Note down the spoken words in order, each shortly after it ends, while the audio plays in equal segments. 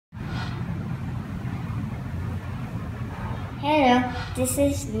Hello, this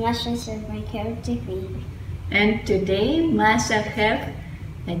is Masha's My Character TV. And today Masha have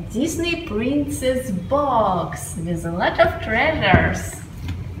a Disney princess box with a lot of treasures.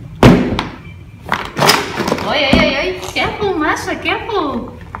 Oi, oi, oi, oi, careful Masha,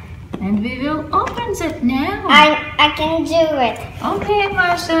 careful. And we will open that now. I can do it. Okay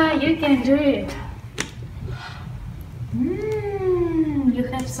Masha, you can do it. You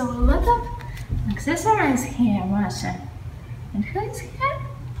have so a lot of accessories here, Masha. And who is here?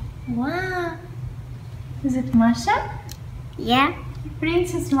 Wow. Is it Masha? Yeah.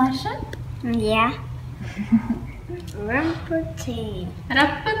 Princess Masha? Yeah. Rapunzel.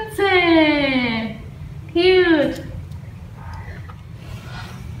 Rapunzel! Cute!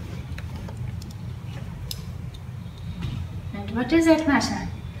 And what is it, Masha?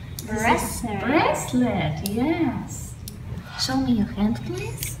 Bracelet. Bracelet, yes. Show me your hand,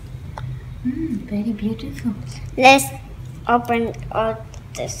 please. Very beautiful. Let's open all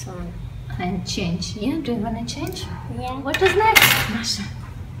this one. And change. Yeah, do you want to change? Yeah. What is next, Masha?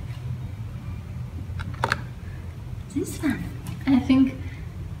 This one. I think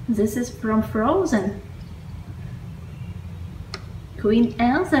this is from Frozen. Queen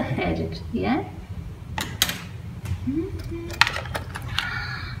Elsa had it, yeah?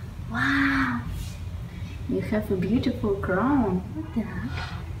 Wow! You have a beautiful crown. What the heck?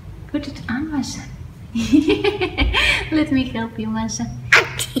 Put it on, Masha. Let me help you, Masha.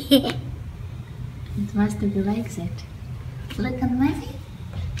 It must be like that. Look at mommy.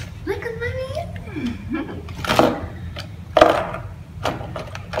 Look at mommy.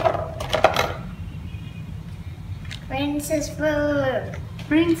 Princess book.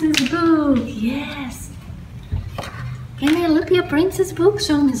 Princess book, yes. Can I look your princess book?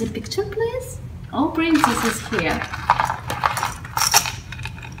 Show me the picture, please. Oh, princess is here.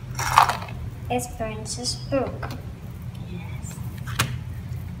 It's princess book. Yes.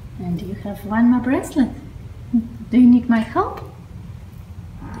 And you have one more bracelet. Do you need my help?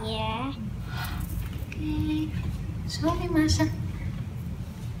 Yeah. Okay. Show me, Masha.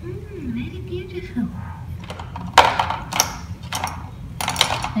 Very beautiful.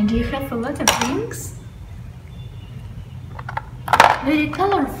 And you have a lot of rings. Very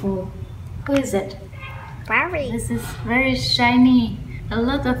colorful. Who is it? Barbie. This is very shiny. A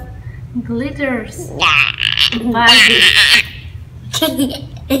lot of glitters. Barbie.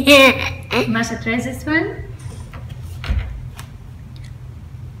 Masha, try this one.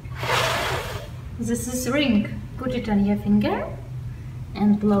 This is ring. Put it on your finger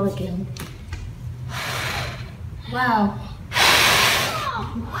and blow again. Wow.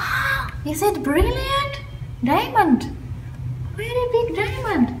 Wow. Is it brilliant? Diamond. Very big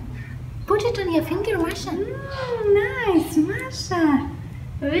diamond. Put it on your finger, Masha. Nice, Masha.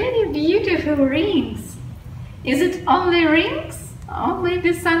 Very beautiful rings. Is it only rings? Or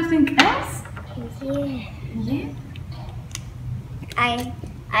maybe something else? Yeah. Yeah.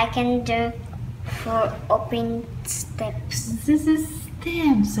 I can do for open steps. This is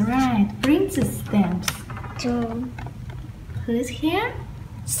stamps, right? Princess stamps. To Who is here?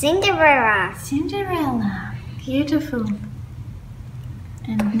 Cinderella. Cinderella. Beautiful.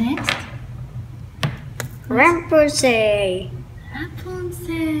 And next? Rapunzel.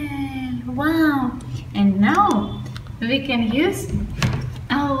 Rapunzel. Wow. And now we can use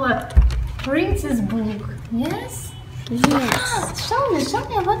our princess book. Yes? Yes. Show me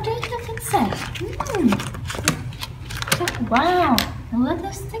what do you have inside? Wow, a lot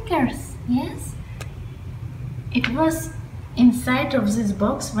of stickers. Yes? It was inside of this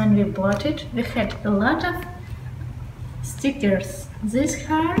box when we bought it. We had a lot of stickers. These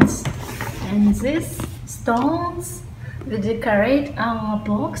hearts and these stones. We decorate our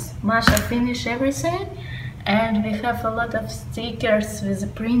box. Masha finished everything. And we have a lot of stickers with the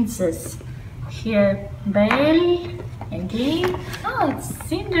princess. Here, Belle, again. Oh, it's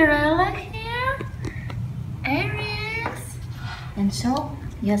Cinderella here. Aries. And show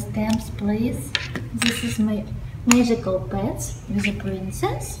your stamps, please. This is my magical pets with the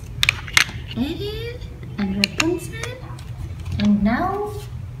princess, Ariel and Rapunzel. And now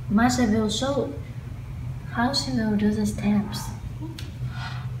Masha will show how she will do the stamps.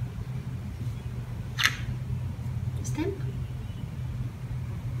 Stamp.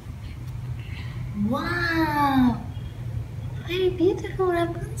 Wow! Very beautiful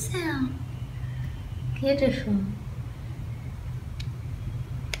Rapunzel. Beautiful.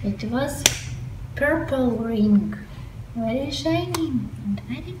 It was purple ring. Very shiny and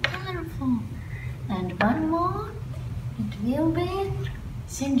very colorful. And one more. It will be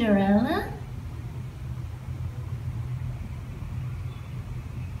Cinderella.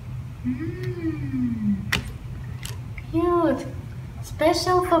 cute.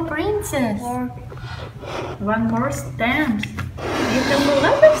 Special for princess. One more stamp. You have a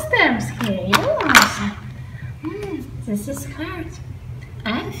lot of stamps here. Yes. This is hard.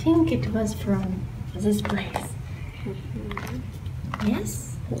 I think it was from this place.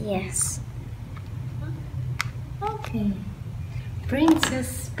 Yes? Yes. Okay.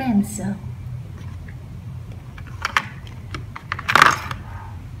 Princess pencil.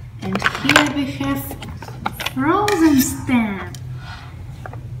 And here we have frozen stamp.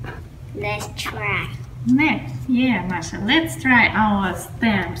 Let's try. Next, yeah, Masha, let's try our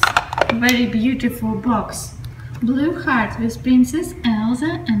stamps. Very beautiful box. Blue heart with Princess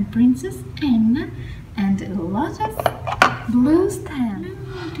Elsa and Princess Anna, and a lot of blue stamps.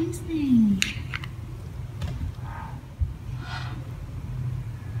 Oh, Disney.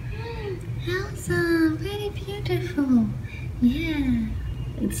 Elsa, very beautiful. Yeah,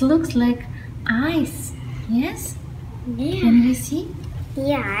 it looks like ice. Yes? Yeah. Can you see?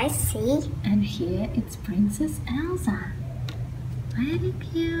 Yeah, I see. And here it's Princess Elsa. Very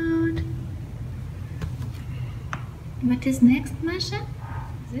cute. What is next, Masha?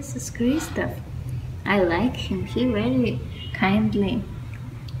 This is Christoph. I like him. He very kindly.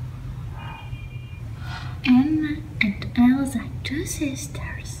 Anna and Elsa, two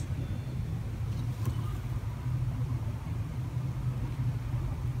sisters.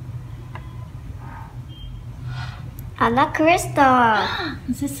 Anna Crystal.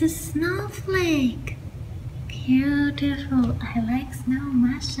 This is Snowflake. Beautiful. I like snow,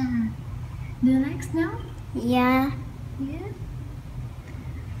 Masha. Do you like snow? Yeah. Yeah.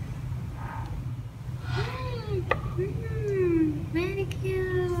 Very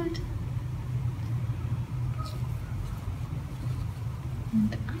cute.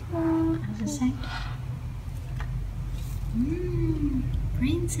 And other side.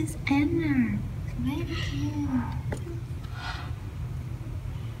 Princess Anna. Very cute.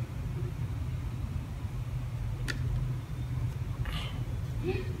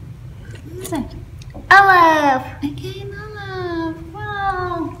 Who's that? Olive. Again, Olive.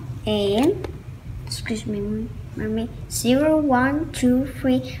 Wow. And, excuse me, mommy. 0, 1, 2,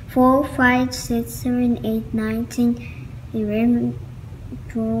 3, 4, 5, 6, 7, 8, 9, 10, 11,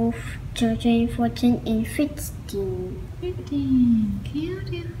 12, 13, 14, and 15. 15.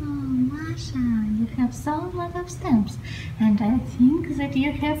 Beautiful, Masha. You have so lot of stamps, and I think that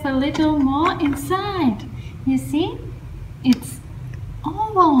you have a little more inside. You see, it's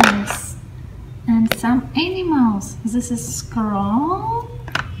ovals and some animals. This is scroll,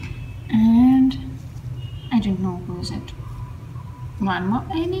 and I don't know who is it. One more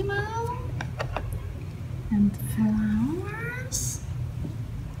animal, and flowers,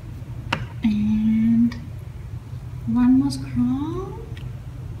 and one more scroll.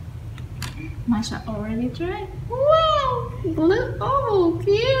 Masha already tried. Wow! Blue oval,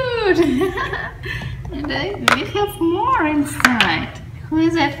 cute! And we have more inside. Who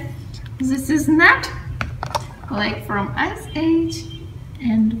is it? This is Nut, like from Ice Age.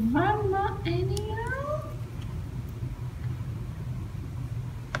 And one more animal.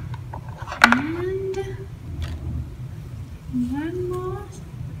 And one more.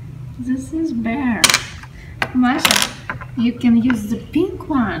 This is Bear. Masha, you can use the pink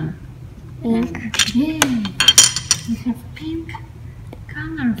one. Pink. Yeah, we have pink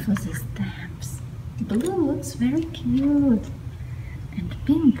color for the stamps. Blue looks very cute. And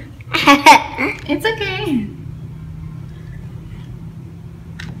pink. It's okay.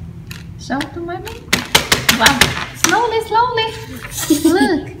 Show to mommy. Wow. Slowly, slowly.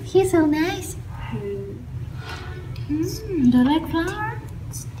 Look, he's so nice. Do you like flower?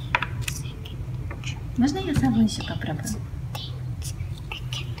 Можно я собой еще попробую?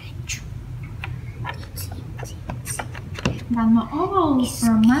 One more oval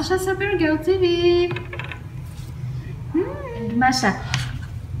from Masha Supergirl TV. And Masha,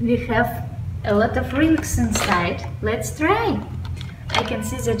 we have a lot of rings inside. Let's try. I can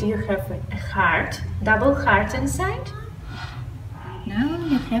see that you have a heart, double heart inside. Now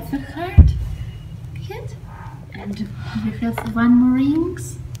you have a heart. Good. And we have one more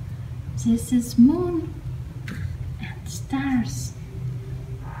rings. This is moon and stars.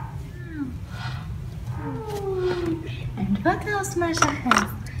 And what else Masha has?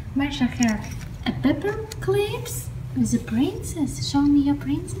 Masha has a paper clips with a princess. Show me your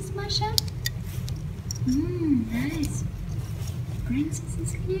princess, Masha. Nice. Princess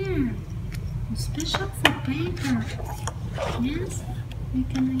is here. Special for paper. Yes, we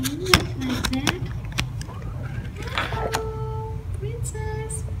can use it like that. Oh,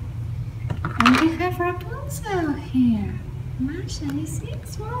 princess. And we have Rapunzel here. Masha, you see?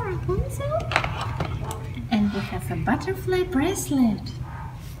 Small Rapunzel. And we have a butterfly bracelet.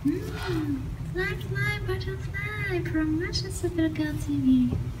 Fly, fly, butterfly from Masha Super Girl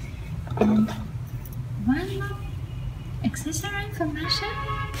TV. And one more accessory for Masha.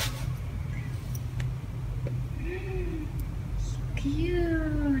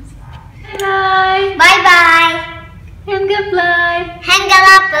 Cute. Bye. Bye bye. Hangably.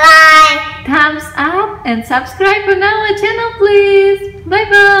 Hangalaplay. Thumbs up and subscribe on our channel, please. Bye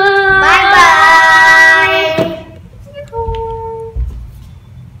bye. Bye bye.